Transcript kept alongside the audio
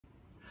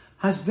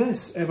Has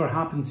this ever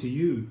happened to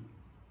you?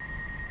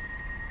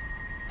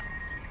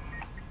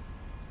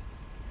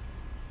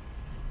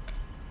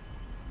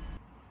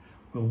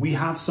 Well, we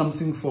have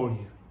something for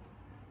you.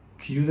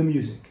 Cue the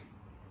music.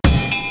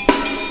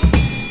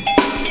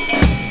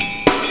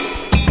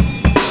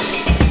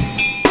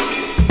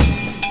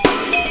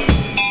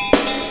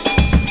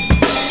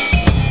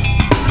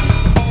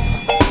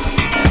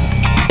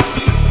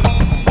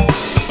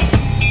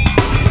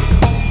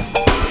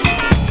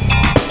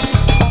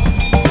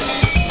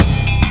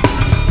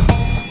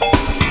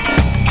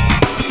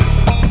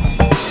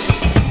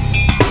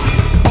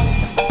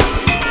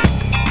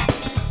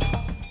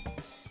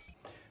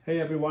 Hey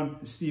everyone,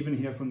 it's Stephen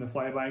here from the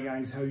Flyby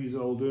guys. How are you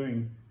all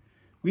doing?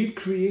 We've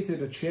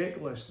created a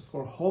checklist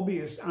for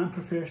hobbyists and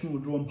professional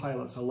drone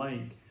pilots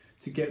alike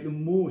to get the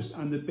most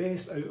and the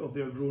best out of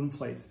their drone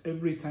flights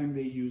every time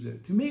they use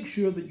it, to make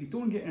sure that you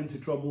don't get into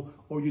trouble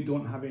or you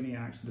don't have any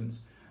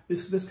accidents.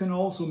 This can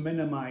also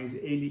minimize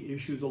any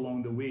issues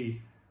along the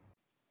way.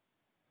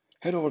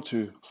 Head over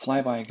to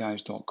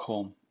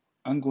flybyguys.com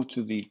and go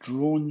to the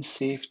drone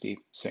safety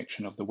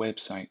section of the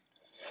website.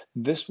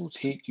 This will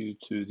take you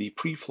to the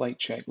pre-flight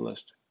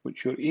checklist,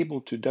 which you're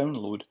able to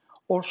download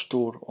or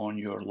store on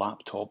your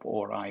laptop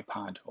or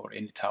iPad or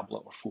any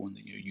tablet or phone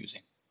that you're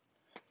using.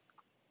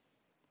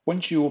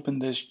 Once you open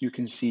this, you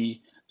can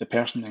see the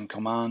person in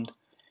command,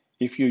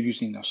 if you're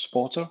using a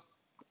spotter,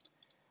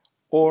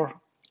 or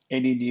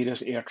any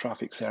nearest air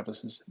traffic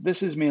services.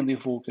 This is mainly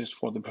focused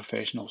for the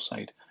professional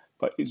side,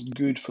 but it's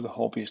good for the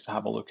hobbyists to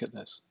have a look at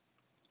this.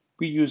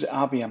 We use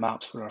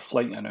AviaMaps for our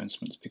flight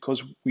announcements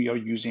because we are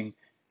using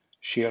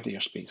shared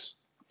airspace.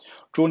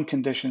 Drone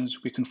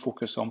conditions, we can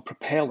focus on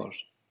propellers.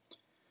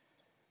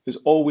 It's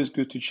always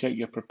good to check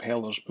your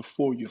propellers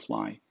before you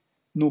fly,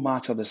 no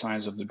matter the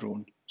size of the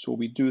drone. So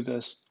we do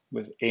this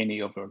with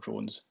any of our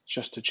drones,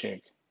 just to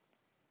check.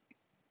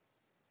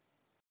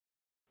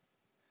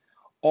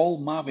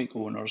 All Mavic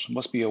owners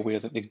must be aware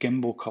that the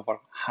gimbal cover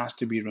has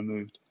to be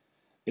removed.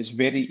 It's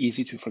very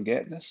easy to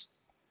forget this,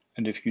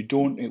 and if you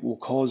don't, it will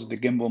cause the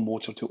gimbal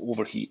motor to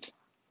overheat.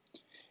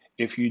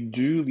 If you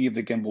do leave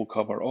the gimbal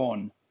cover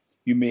on,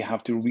 you may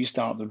have to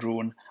restart the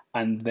drone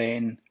and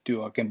then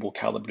do a gimbal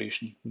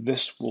calibration.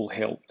 This will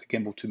help the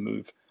gimbal to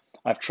move.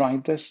 I've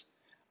tried this,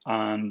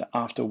 and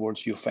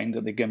afterwards you'll find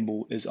that the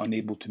gimbal is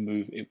unable to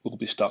move. It will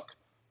be stuck.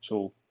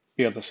 So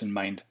bear this in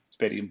mind. It's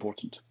very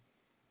important.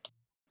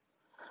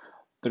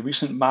 The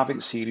recent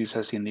Mavic series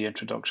has seen the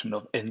introduction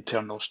of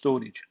internal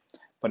storage,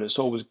 but it's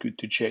always good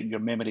to check your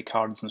memory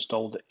card is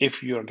installed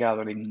if you're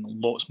gathering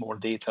lots more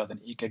data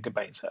than 8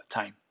 GB at a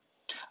time.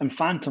 And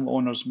Phantom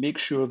owners, make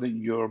sure that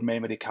your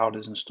memory card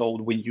is installed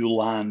when you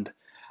land.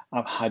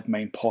 I've had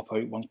mine pop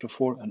out once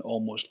before and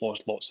almost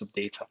lost lots of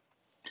data.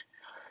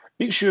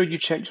 Make sure you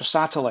check your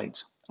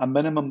satellites. A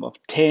minimum of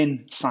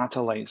 10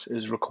 satellites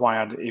is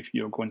required if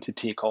you're going to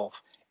take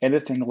off.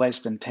 Anything less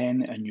than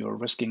 10 and you're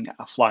risking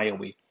a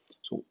flyaway.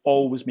 So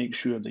always make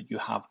sure that you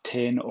have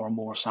 10 or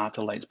more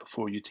satellites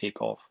before you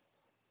take off.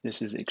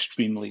 This is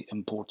extremely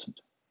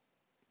important.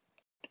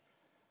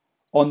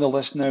 On the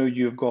list now,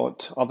 you've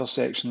got other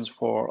sections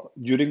for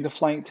during the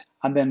flight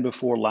and then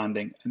before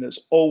landing. And it's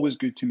always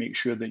good to make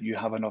sure that you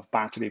have enough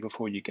battery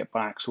before you get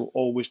back. So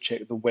always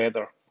check the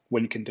weather.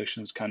 Wind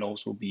conditions can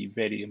also be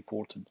very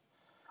important.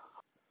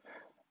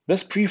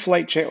 This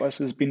pre-flight checklist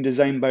has been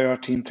designed by our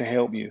team to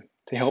help you,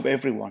 to help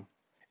everyone,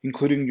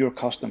 including your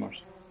customers.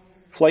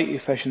 Flight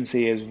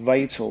efficiency is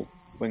vital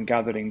when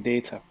gathering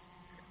data.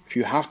 If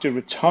you have to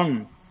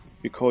return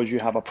because you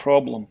have a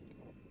problem,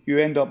 you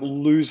end up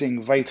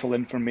losing vital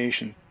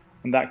information,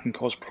 and that can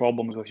cause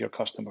problems with your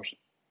customers.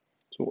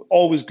 So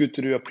always good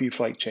to do a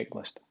pre-flight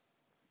checklist.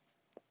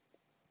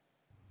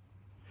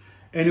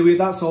 Anyway,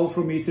 that's all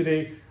from me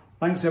today.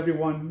 Thanks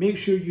everyone. Make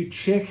sure you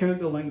check out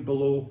the link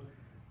below.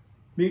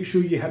 Make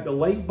sure you hit the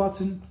like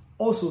button.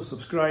 Also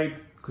subscribe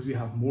because we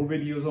have more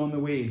videos on the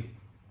way.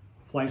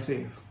 Fly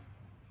safe.